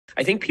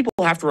I think people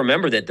have to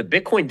remember that the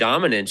Bitcoin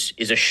dominance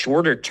is a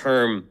shorter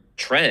term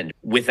trend.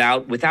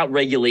 Without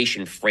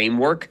regulation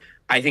framework,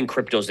 I think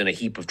crypto's in a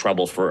heap of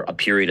trouble for a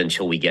period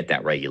until we get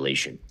that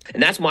regulation.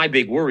 And that's my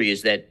big worry,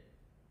 is that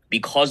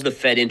because the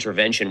Fed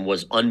intervention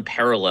was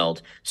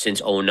unparalleled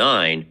since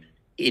 '09,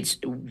 it's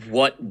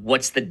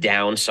what's the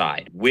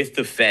downside with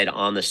the Fed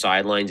on the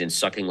sidelines and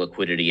sucking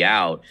liquidity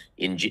out?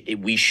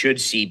 We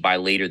should see by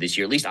later this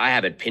year, at least I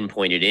have it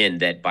pinpointed in,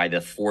 that by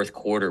the fourth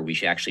quarter, we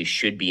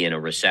should be in a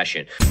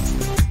recession.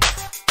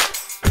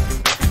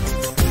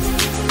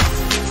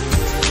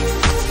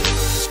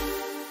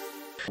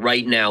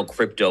 Right now,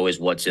 crypto is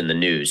what's in the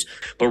news.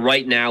 But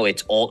right now,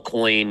 it's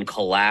altcoin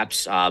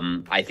collapse.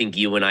 I think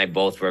you and I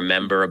both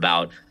remember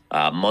about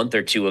a month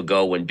or two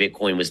ago when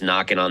Bitcoin was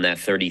knocking on that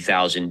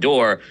 30,000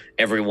 door,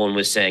 everyone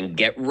was saying,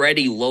 get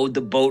ready, load the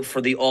boat for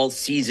the alt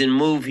season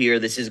move here.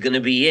 This is going to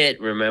be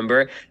it,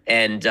 remember?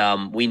 And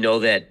we know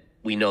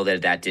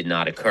that did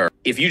not occur.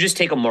 If you just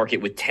take a market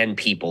with 10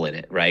 people in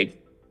it, right?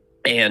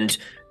 And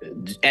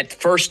at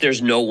first,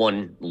 there's no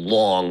one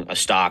long a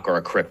stock or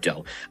a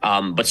crypto,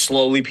 but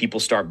slowly people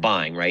start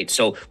buying, right?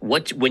 So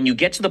when you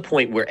get to the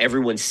point where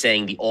everyone's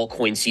saying the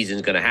altcoin season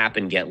is going to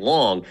happen, get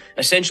long,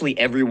 essentially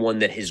everyone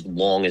that is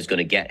long is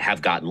going to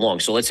have gotten long.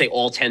 So let's say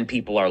all 10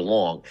 people are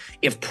long.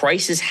 If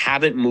prices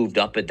haven't moved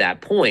up at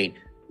that point,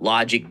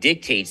 logic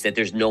dictates that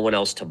there's no one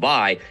else to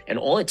buy. And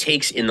all it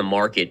takes in the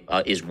market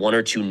is one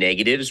or two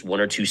negatives, one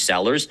or two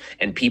sellers,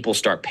 and people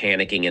start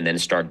panicking and then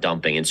start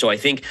dumping. And so I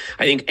think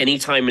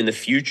anytime in the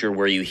future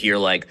where you hear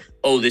like,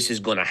 oh, this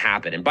is going to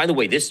happen. And by the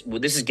way, this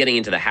is getting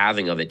into the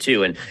halving of it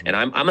too. And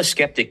I'm a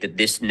skeptic that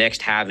this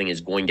next halving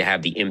is going to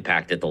have the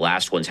impact that the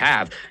last ones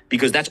have,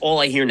 because that's all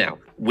I hear now.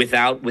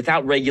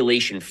 Without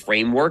regulation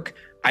framework,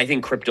 I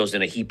think crypto's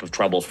in a heap of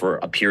trouble for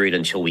a period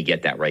until we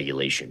get that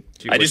regulation.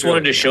 I just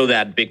wanted to show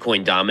that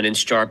Bitcoin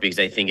dominance chart because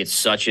I think it's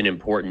such an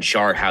important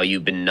chart, how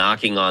you've been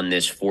knocking on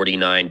this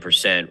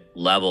 49%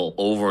 level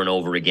over and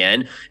over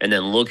again. And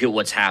then look at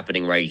what's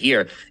happening right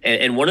here.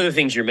 And one of the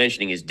things you're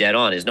mentioning is dead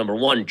on, is number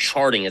one,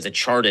 charting as a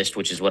chartist,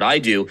 which is what I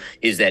do,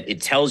 is that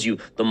it tells you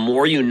the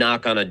more you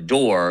knock on a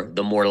door,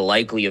 the more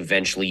likely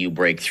eventually you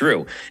break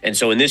through. And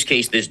so in this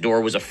case, this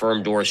door was a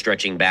firm door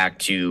stretching back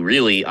to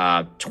really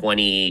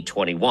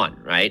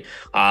 2021, right?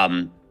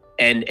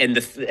 And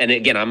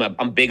again,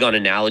 I'm big on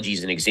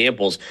analogies and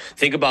examples.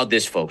 Think about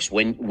this, folks.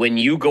 When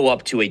you go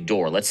up to a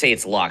door, let's say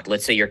it's locked.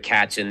 Let's say your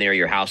cat's in there,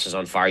 your house is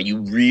on fire. You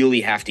really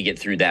have to get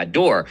through that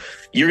door.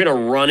 You're going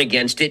to run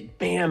against it,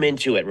 bam,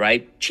 into it,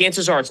 right?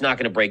 Chances are it's not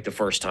going to break the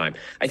first time.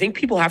 I think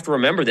people have to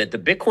remember that the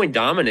Bitcoin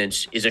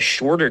dominance is a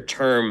shorter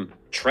term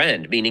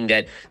trend, meaning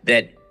that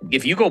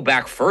if you go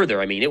back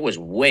further, I mean, it was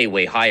way,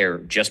 way higher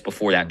just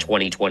before that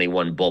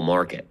 2021 bull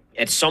market.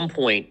 At some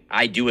point,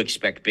 I do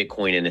expect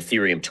Bitcoin and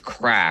Ethereum to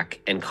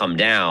crack and come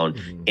down.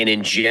 Mm-hmm. And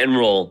in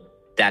general,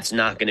 that's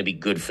not going to be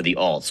good for the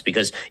alts,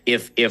 because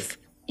if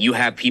you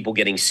have people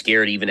getting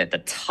scared even at the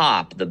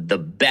top, the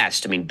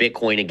best, I mean,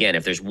 Bitcoin, again,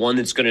 if there's one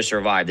that's going to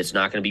survive, that's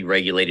not going to be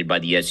regulated by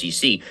the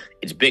SEC,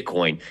 it's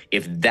Bitcoin.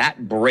 If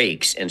that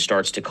breaks and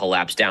starts to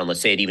collapse down,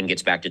 let's say it even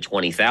gets back to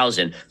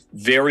 20,000,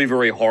 very,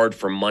 very hard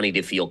for money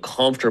to feel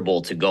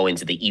comfortable to go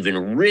into the even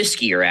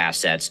riskier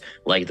assets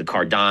like the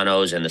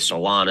Cardanos and the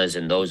Solanas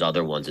and those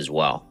other ones as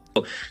well.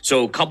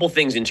 So a couple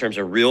things in terms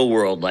of real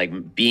world,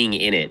 like being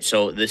in it.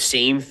 So the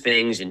same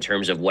things in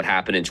terms of what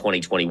happened in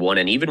 2021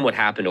 and even what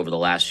happened over the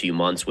last few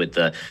months with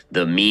the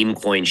meme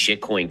coin,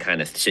 shitcoin kind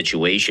of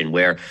situation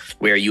where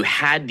you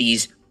had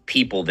these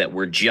people that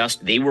were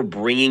they were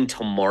bringing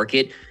to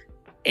market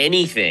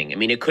anything. I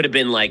mean, it could have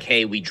been like,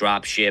 hey, we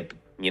drop ship,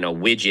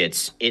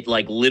 widgets. It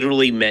like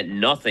literally meant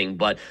nothing,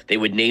 but they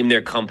would name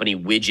their company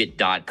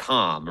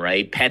widget.com,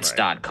 right?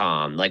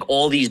 Pets.com, like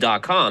all these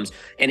 .coms.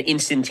 And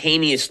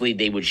instantaneously,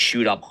 they would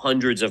shoot up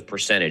hundreds of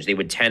percentage. They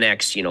would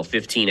 10x,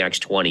 15x,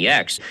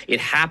 20x.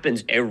 It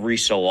happens every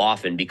so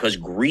often because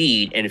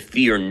greed and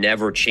fear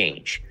never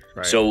change.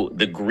 Right. So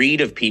the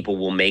greed of people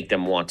will make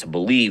them want to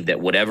believe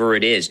that whatever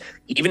it is,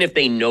 even if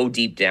they know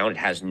deep down it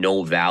has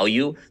no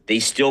value, they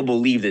still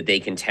believe that they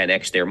can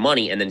 10x their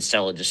money and then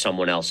sell it to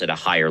someone else at a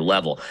higher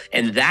level.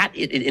 And that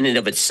in and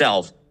of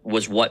itself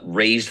was what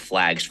raised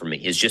flags for me,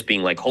 is just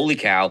being like, holy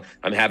cow,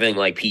 I'm having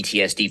like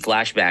PTSD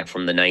flashback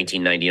from the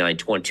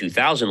 1999,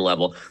 2000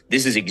 level.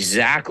 This is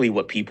exactly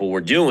what people were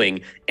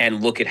doing.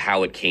 And look at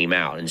how it came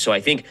out. And so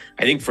I think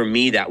for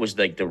me, that was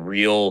like the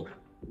real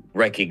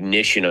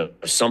recognition of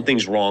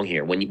something's wrong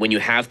here. When you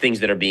have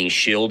things that are being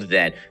shilled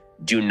that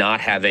do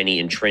not have any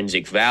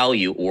intrinsic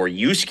value or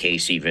use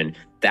case even,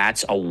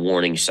 that's a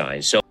warning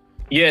sign. So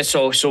yeah,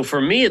 so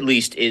for me at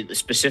least,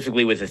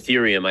 specifically with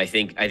Ethereum, I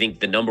think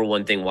the number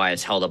one thing why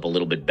it's held up a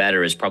little bit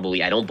better is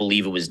probably I don't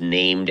believe it was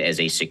named as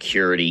a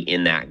security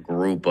in that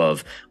group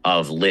of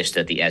list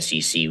that the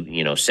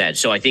SEC said.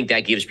 So I think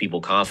that gives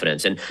people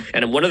confidence. And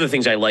one of the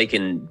things I like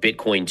in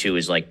Bitcoin too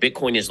is like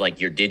Bitcoin is like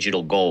your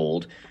digital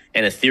gold,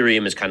 and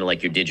Ethereum is kind of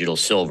like your digital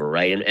silver,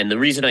 right? And the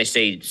reason I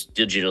say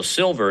digital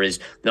silver is,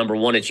 number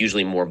one, it's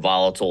usually more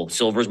volatile.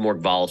 Silver is more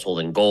volatile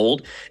than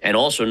gold. And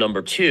also,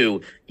 number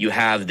two, you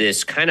have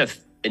this kind of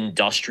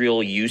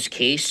industrial use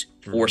case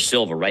for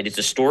silver, right? It's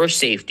a store of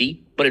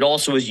safety, but it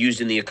also is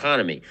used in the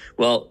economy.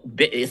 Well,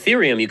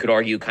 Ethereum, you could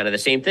argue kind of the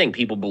same thing.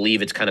 People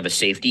believe it's kind of a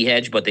safety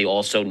hedge, but they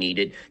also need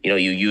it. You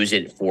use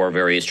it for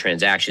various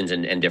transactions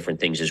and different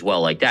things as well,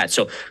 like that.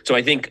 So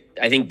I think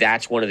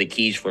that's one of the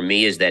keys for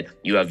me, is that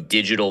you have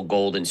digital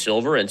gold and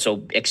silver, and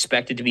so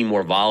expect it to be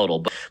more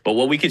volatile. But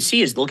what we could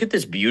see is, look at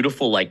this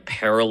beautiful like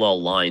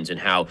parallel lines, and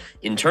how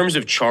in terms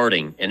of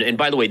charting, and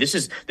by the way, this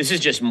is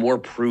just more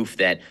proof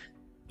that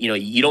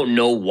you don't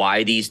know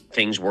why these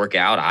things work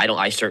out.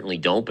 I certainly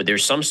don't, but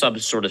there's some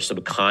sort of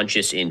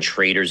subconscious in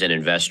traders and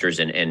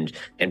investors and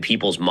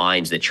people's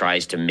minds that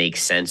tries to make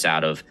sense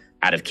out of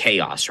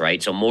chaos,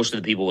 right? So most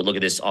of the people would look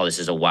at this, oh, this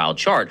is a wild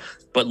chart,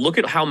 but look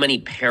at how many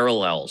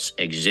parallels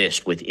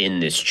exist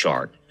within this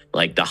chart.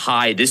 Like the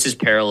high, this is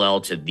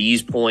parallel to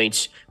these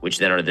points, which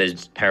then are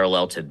this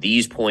parallel to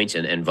these points,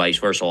 and vice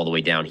versa all the way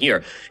down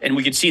here. And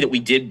we could see that we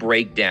did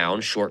break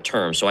down short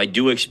term. So I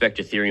do expect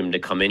Ethereum to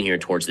come in here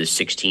towards this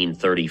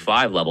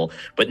 1635 level.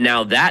 But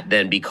now that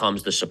then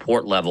becomes the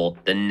support level,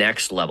 the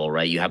next level,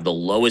 right? You have the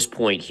lowest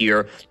point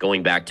here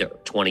going back to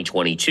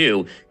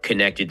 2022,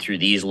 connected through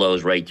these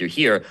lows right through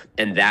here.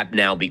 And that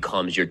now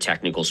becomes your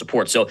technical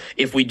support. So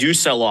if we do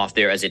sell off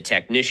there as a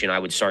technician, I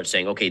would start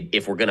saying, okay,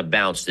 if we're going to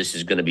bounce, this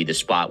is going to be the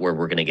spot where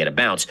we're going to get a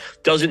bounce.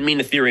 Doesn't mean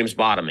Ethereum's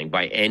bottoming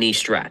by any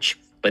stretch,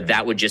 but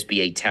that would just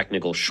be a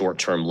technical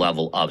short-term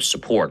level of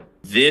support.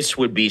 This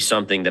would be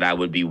something that I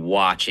would be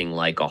watching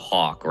like a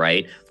hawk,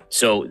 right?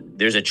 So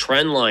there's a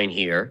trend line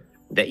here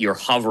that you're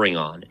hovering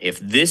on. If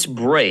this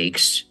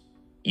breaks,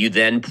 you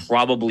then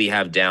probably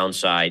have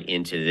downside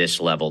into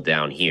this level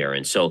down here.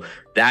 And so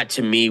that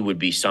to me would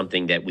be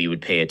something that we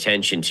would pay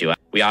attention to.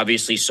 We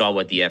obviously saw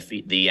what the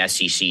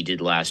SEC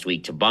did last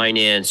week to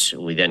Binance.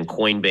 We then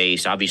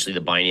Coinbase. Obviously,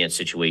 the Binance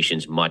situation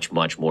is much,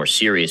 much more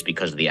serious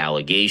because of the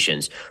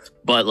allegations.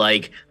 But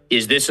like,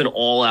 is this an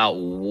all-out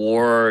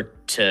war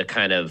to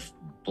kind of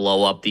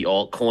blow up the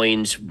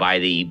altcoins by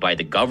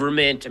the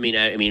government? I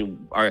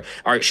mean,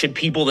 should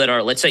people that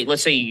are, let's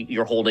say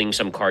you're holding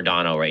some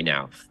Cardano right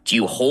now. Do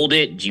you hold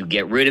it? Do you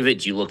get rid of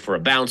it? Do you look for a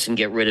bounce and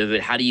get rid of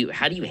it? How do you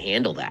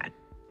handle that?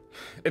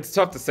 It's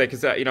tough to say,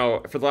 because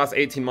for the last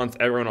 18 months,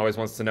 everyone always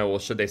wants to know, well,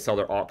 should they sell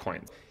their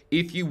altcoins?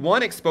 If you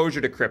want exposure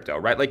to crypto,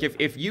 right? Like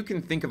if you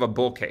can think of a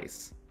bull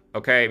case,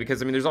 okay?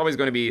 Because I mean, there's always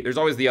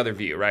the other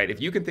view, right? If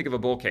you can think of a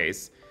bull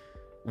case,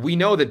 we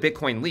know that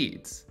Bitcoin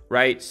leads,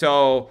 right?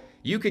 So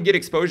you could get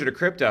exposure to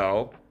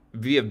crypto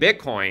via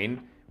Bitcoin,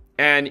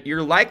 and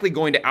you're likely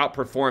going to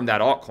outperform that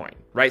altcoin,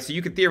 right? So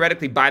you could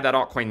theoretically buy that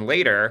altcoin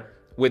later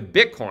with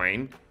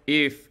Bitcoin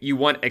if you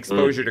want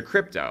exposure to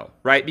crypto,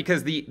 right?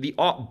 Because the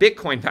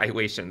Bitcoin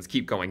valuations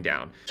keep going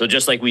down. So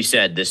just like we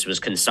said, this was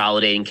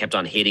consolidating, kept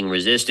on hitting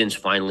resistance,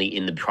 finally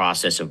in the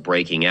process of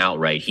breaking out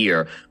right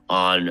here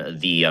on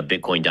the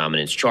Bitcoin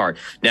dominance chart.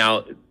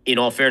 Now, in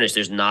all fairness,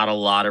 there's not a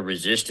lot of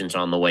resistance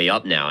on the way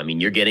up now. I mean,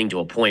 you're getting to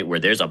a point where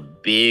there's a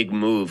big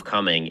move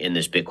coming in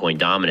this Bitcoin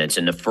dominance.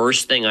 And the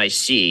first thing I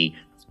see,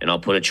 and I'll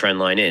put a trend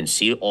line in,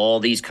 see all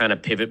these kind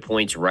of pivot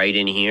points right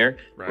in here,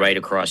 right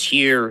across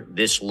here,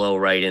 this low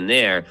right in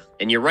there.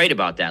 And you're right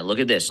about that. Look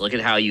at this. Look at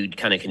how you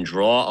kind of can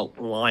draw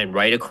a line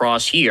right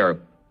across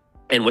here.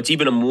 And what's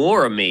even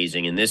more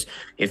amazing in this,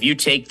 if you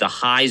take the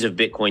highs of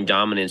Bitcoin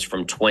dominance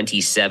from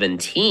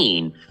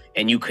 2017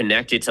 and you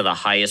connect it to the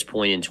highest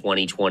point in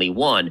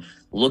 2021,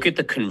 look at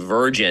the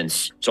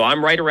convergence. So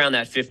I'm right around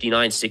that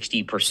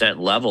 59-60%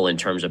 level in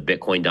terms of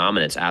Bitcoin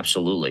dominance.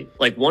 Absolutely.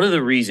 Like, one of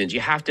the reasons you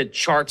have to,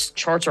 charts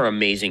are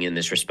amazing in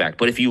this respect.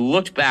 But if you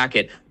looked back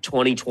at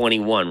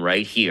 2021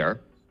 right here,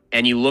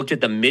 and you looked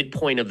at the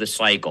midpoint of the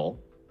cycle,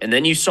 and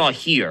then you saw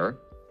here,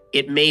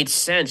 it made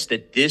sense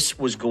that this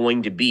was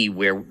going to be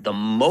where the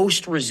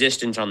most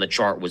resistance on the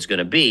chart was going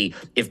to be.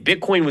 If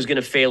Bitcoin was going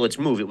to fail its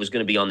move, it was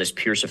going to be on this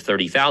pierce of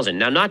 30,000.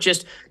 Now, not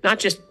just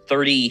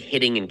 30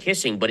 hitting and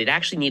kissing, but it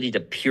actually needed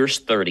to pierce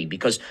 30,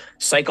 because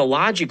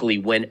psychologically,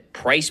 when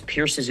price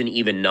pierces an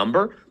even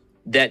number,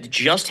 that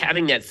just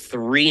having that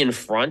 3 in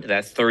front,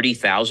 that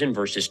 30,000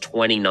 versus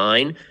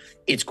 29,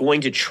 it's going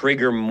to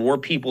trigger more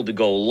people to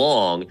go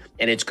long,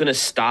 and it's going to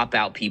stop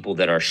out people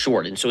that are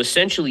short. And so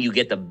essentially you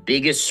get the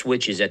biggest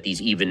switches at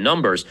these even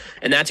numbers,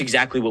 and that's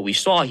exactly what we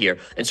saw here.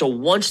 And so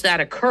once that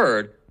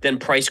occurred, then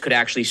price could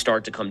actually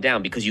start to come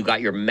down, because you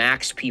got your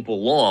max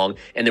people long,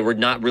 and there were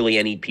not really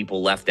any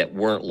people left that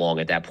weren't long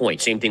at that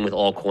point. Same thing with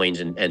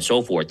altcoins and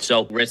so forth.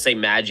 So let's say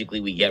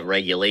magically we get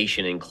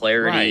regulation and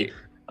clarity. Right.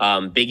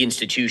 Big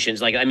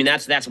institutions, like, I mean,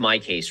 that's my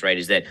case, right?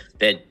 Is that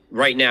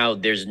right now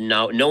there's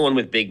no one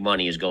with big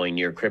money is going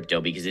near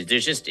crypto, because it's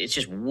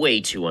just way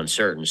too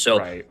uncertain.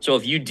 So So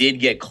if you did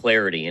get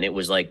clarity, and it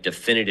was like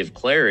definitive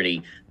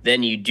clarity,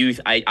 then you do,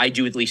 I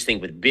do at least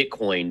think with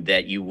Bitcoin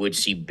that you would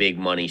see big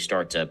money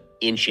start to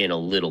inch in a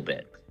little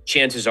bit.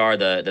 Chances are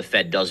the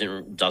Fed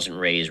doesn't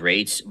raise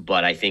rates,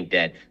 but I think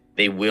that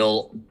they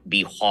will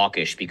be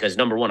hawkish because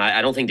number one,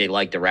 I don't think they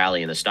like the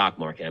rally in the stock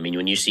market. I mean,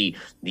 when you see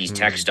these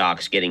tech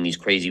stocks getting these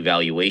crazy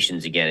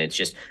valuations again, it's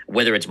just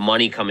whether it's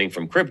money coming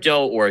from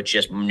crypto or it's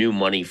just new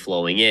money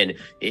flowing in,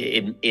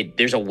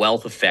 there's a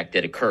wealth effect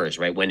that occurs,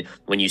 right?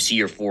 When you see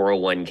your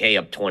 401k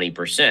up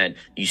 20%,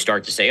 you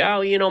start to say,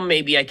 oh,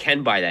 maybe I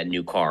can buy that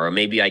new car or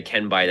maybe I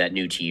can buy that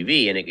new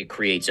TV. And it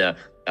creates a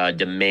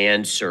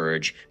demand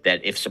surge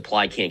that if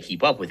supply can't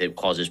keep up with it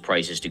causes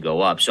prices to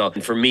go up. So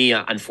for me,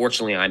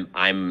 unfortunately,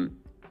 I'm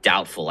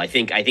doubtful. I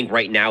think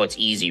right now it's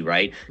easy,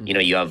 right?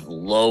 You have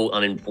low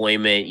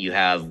unemployment, you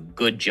have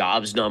good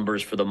jobs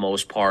numbers for the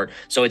most part.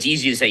 So it's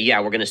easy to say, yeah,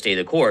 we're going to stay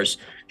the course.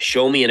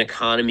 Show me an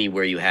economy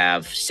where you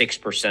have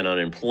 6%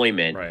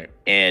 unemployment, right,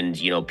 and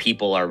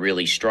people are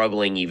really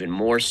struggling even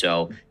more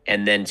so,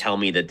 and then tell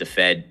me that the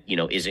Fed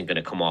isn't going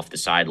to come off the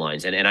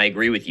sidelines. And I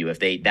agree with you. If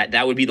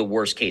that would be the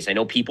worst case. I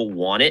know people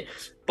want it,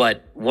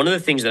 but one of the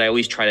things that I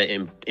always try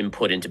to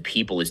input into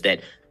people is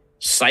that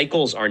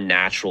cycles are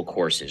natural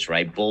courses,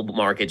 right? Bull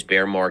markets,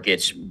 bear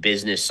markets,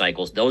 business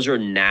cycles, those are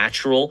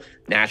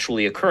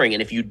naturally occurring.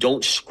 And if you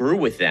don't screw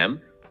with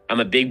them, I'm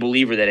a big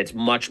believer that it's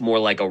much more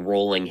like a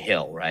rolling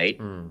hill, right?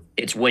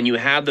 It's when you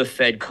have the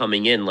Fed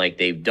coming in like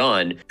they've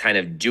done, kind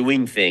of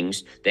doing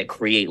things that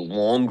create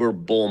longer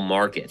bull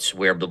markets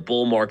where the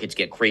bull markets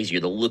get crazier,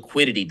 the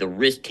liquidity, the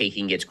risk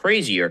taking gets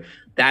crazier.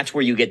 That's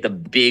where you get the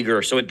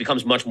bigger, so it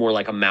becomes much more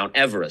like a Mount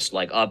Everest,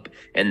 like up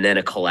and then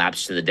a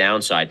collapse to the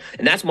downside.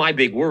 And that's my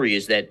big worry,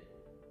 is that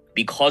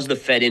because the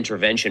Fed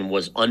intervention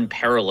was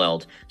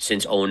unparalleled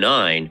since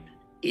 '09,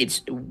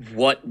 it's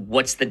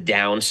what's the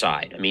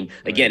downside? I mean,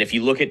 again, if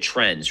you look at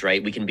trends,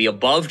 right, we can be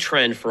above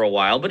trend for a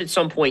while, but at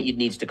some point it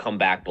needs to come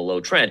back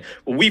below trend.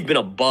 Well, we've been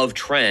above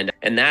trend,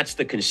 and that's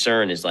the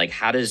concern, is like,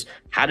 how does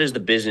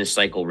the business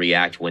cycle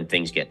react when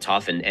things get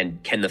tough,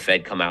 and can the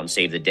Fed come out and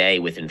save the day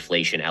with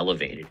inflation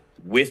elevated?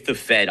 With the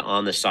Fed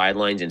on the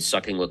sidelines and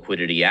sucking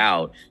liquidity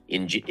out,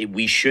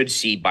 we should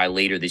see by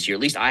later this year,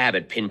 at least I have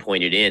it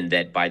pinpointed in,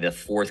 that by the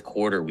fourth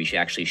quarter, we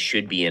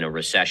should be in a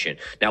recession.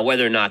 Now,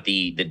 whether or not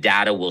the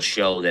data will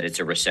show that it's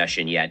a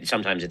recession yet,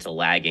 sometimes it's a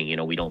lagging,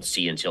 we don't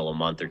see until a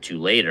month or two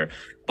later.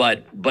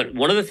 But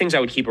one of the things I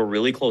would keep a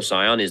really close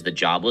eye on is the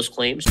jobless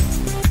claims.